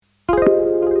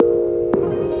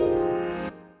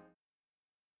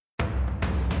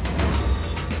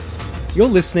You're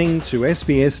listening to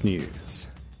SBS News.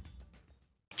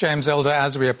 James Elder,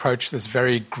 as we approach this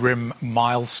very grim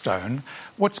milestone,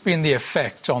 what's been the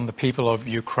effect on the people of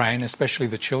Ukraine, especially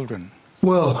the children?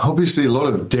 Well, obviously a lot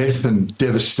of death and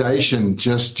devastation.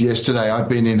 Just yesterday, I've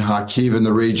been in Kharkiv in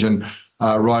the region,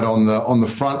 right on the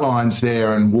front lines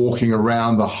there, and walking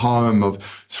around the home of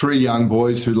 3 young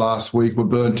boys who last week were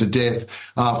burned to death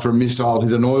after a missile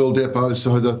hit an oil depot.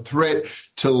 So the threat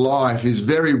to life is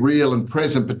very real and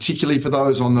present, particularly for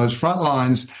those on those front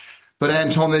lines. But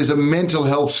Anton, there's a mental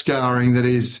health scarring that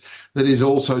is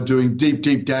also doing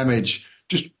deep damage.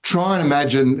 Just try and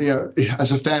imagine,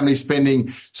 as a family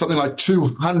spending something like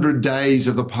 200 days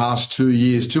of the past 2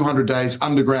 years, 200 days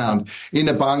underground, in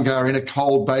a bunker, in a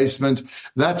cold basement.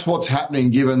 That's what's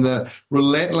happening given the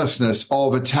relentlessness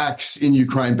of attacks in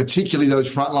Ukraine, particularly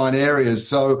those frontline areas.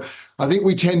 So I think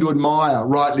we tend to admire,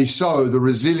 rightly so, the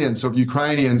resilience of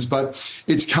Ukrainians, but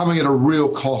it's coming at a real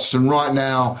cost. And right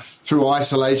now, through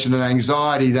isolation and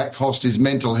anxiety, that cost is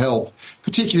mental health,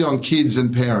 particularly on kids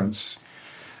and parents.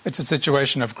 It's a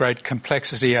situation of great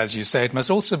complexity, as you say. It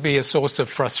must also be a source of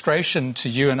frustration to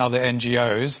you and other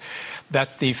NGOs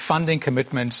that the funding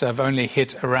commitments have only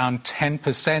hit around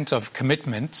 10% of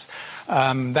commitments.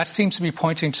 That seems to be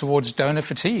pointing towards donor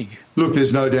fatigue. Look,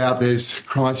 there's no doubt there's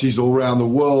crises all around the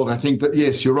world. I think that,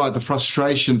 yes, you're right, the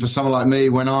frustration for someone like me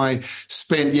when I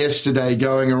spent yesterday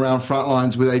going around front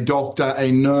lines with a doctor,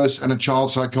 a nurse and a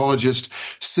child psychologist,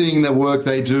 seeing the work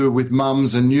they do with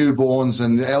mums and newborns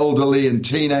and elderly and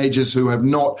teenagers who have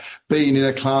not been in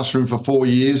a classroom for 4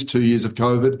 years, 2 years of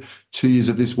COVID, 2 years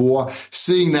of this war,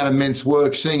 seeing that immense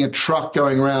work, seeing a truck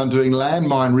going around doing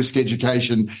landmine risk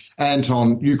education.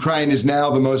 Anton, Ukraine is now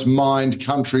the most mined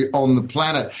country on the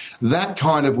planet. That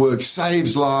kind of work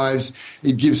saves lives.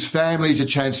 It gives families a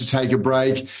chance to take a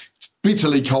break. It's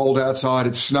bitterly cold outside.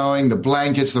 It's snowing. The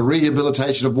blankets, the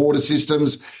rehabilitation of water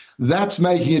systems. That's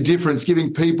making a difference,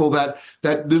 giving people that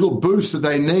little boost that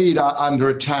they need under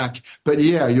attack. But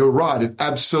yeah, you're right. It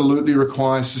absolutely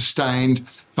requires sustained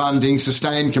funding,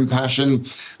 sustained compassion.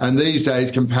 And these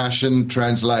days, compassion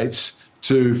translates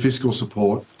to fiscal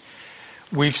support.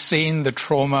 We've seen the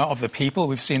trauma of the people.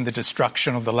 We've seen the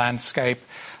destruction of the landscape.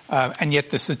 And yet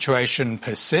the situation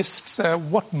persists.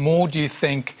 What more do you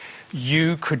think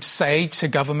you could say to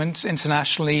governments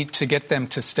internationally to get them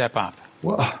to step up?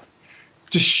 Well,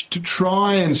 just to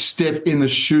try and step in the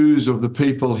shoes of the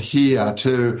people here,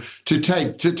 to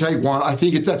take one. I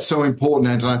think that's so important,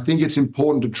 Anton. I think it's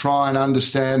important to try and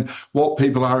understand what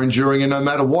people are enduring, and no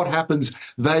matter what happens,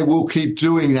 they will keep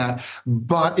doing that.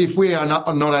 But if we are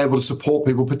not able to support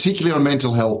people, particularly on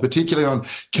mental health, particularly on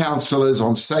counsellors,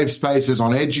 on safe spaces,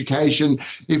 on education,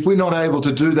 if we're not able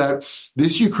to do that,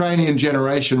 this Ukrainian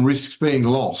generation risks being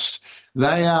lost.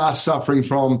 They are suffering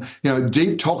from,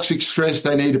 deep toxic stress.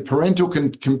 They need a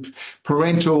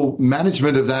parental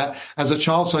management of that. As a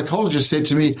child psychologist said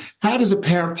to me, how does a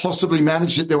parent possibly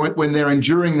manage it when they're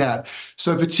enduring that?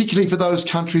 So particularly for those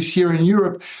countries here in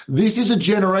Europe, this is a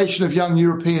generation of young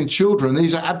European children.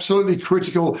 These are absolutely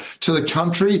critical to the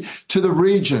country, to the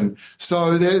region.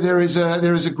 So there is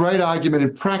a great argument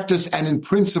in practice and in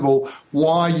principle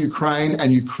why Ukraine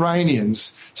and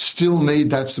Ukrainians still need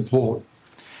that support.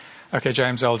 OK,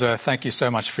 James Elder, thank you so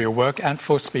much for your work and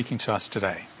for speaking to us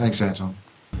today. Thanks, Anton.